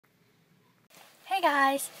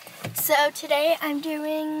Hi guys, so today I'm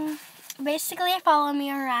doing basically a follow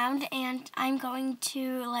me around, and I'm going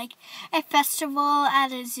to like a festival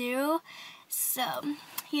at a zoo, so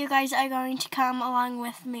you guys are going to come along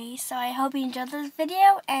with me. So I hope you enjoyed this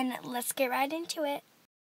video, and let's get right into it.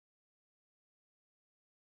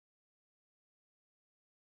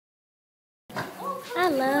 I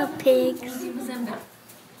love pigs.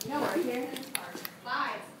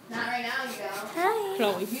 Not right now, you go. Hi.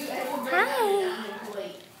 Chloe. Hi.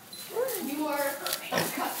 You are a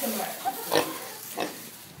customer.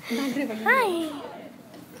 Hi.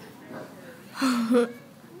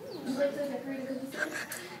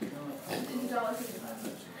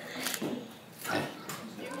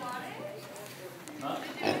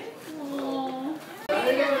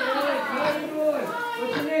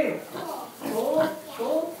 What's your name?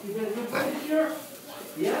 Cole? You got a good place here?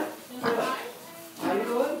 Yeah? How you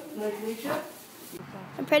doing? Nice to meet you.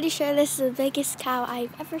 I'm pretty sure this is the biggest cow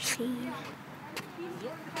I've ever seen.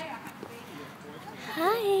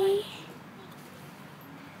 Hi.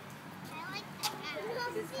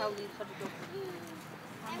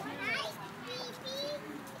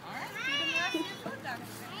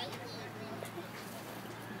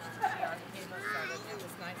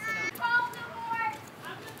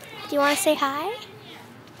 Do you want to say hi?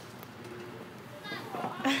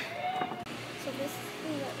 So this is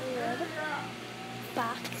the lid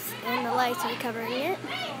box, and the lights are covering it.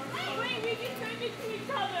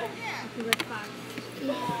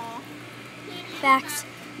 Facts.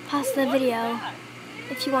 Pause the video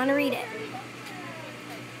if you want to read it.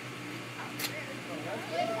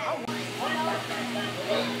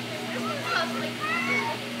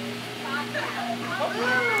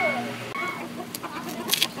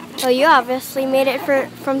 Oh, you obviously made it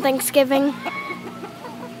from Thanksgiving.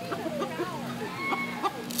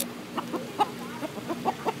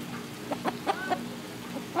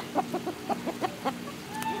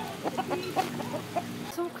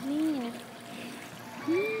 So clean.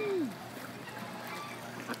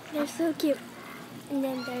 They're so cute. And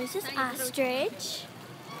then there's this ostrich.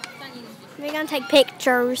 We're gonna take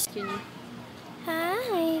pictures.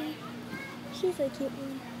 Hi. She's a cute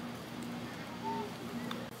one.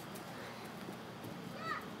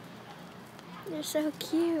 They're so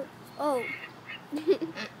cute. Oh.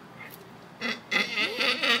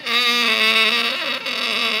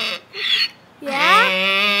 Yeah?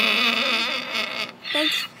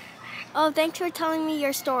 Thanks. Oh, thanks for telling me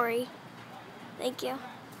your story. Thank you.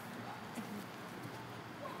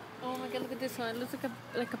 Oh my god, look at this one. It looks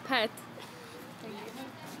like a pet.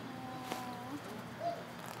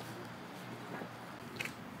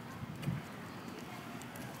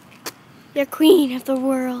 You're queen of the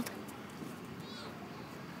world.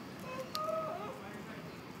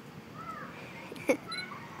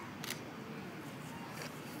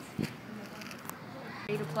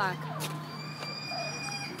 8 o'clock.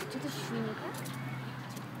 Czy to świnka?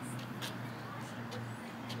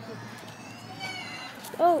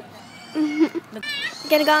 Oh. We're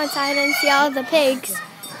gonna go inside and see all the pigs.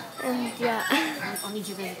 And yeah. Oni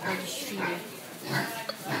dziwią świnie.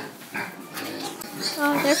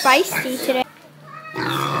 Oh, they're feisty today.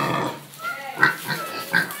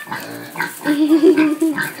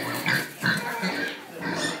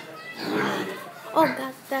 Oh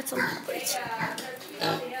god, that's a lot of birds.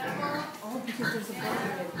 Oh, because there's a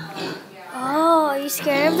bird. Oh, are you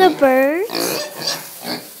scared of the birds?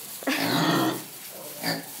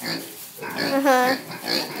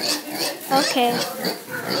 Okay.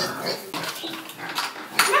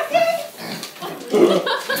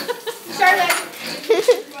 Charlotte,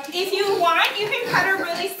 if you want, you can cut her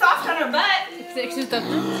really soft on her butt.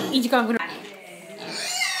 Idź go.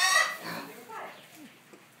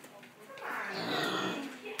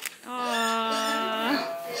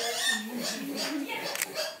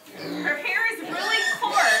 Her hair is really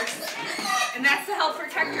coarse, and that's to help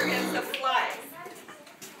protect her against the flies.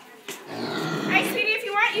 Hi, sweetie, if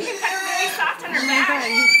you want, you can cut her really soft on her back.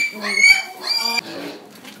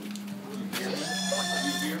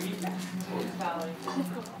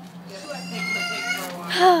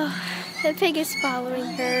 The pig is following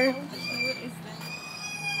her.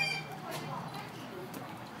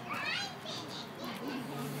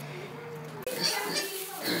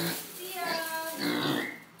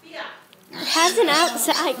 It has an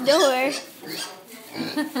outside door.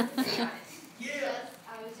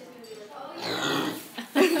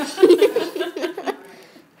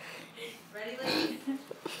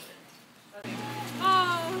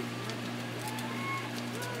 Oh.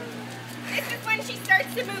 This is when she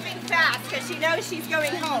starts to moving fast because she knows she's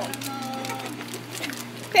going home.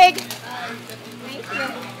 Pig. Thank you.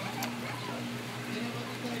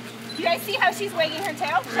 You guys see how she's wagging her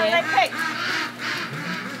tail? Sounds like pigs.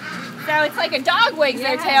 So it's like a dog wags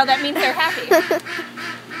their tail, that means they're happy.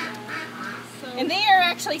 And they are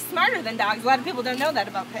actually smarter than dogs. A lot of people don't know that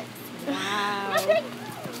about pigs. Wow. Okay.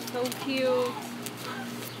 So cute.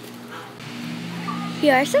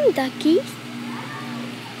 Here are some duckies.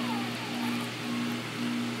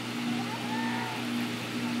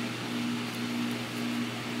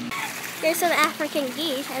 There's some African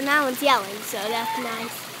geese, and that one's yelling, so that's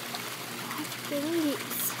nice. African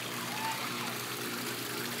geese.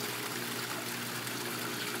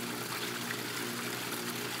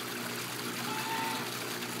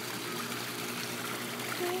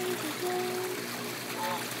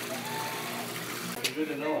 Good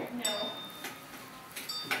to know.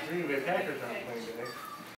 Green Bay Packers aren't playing today.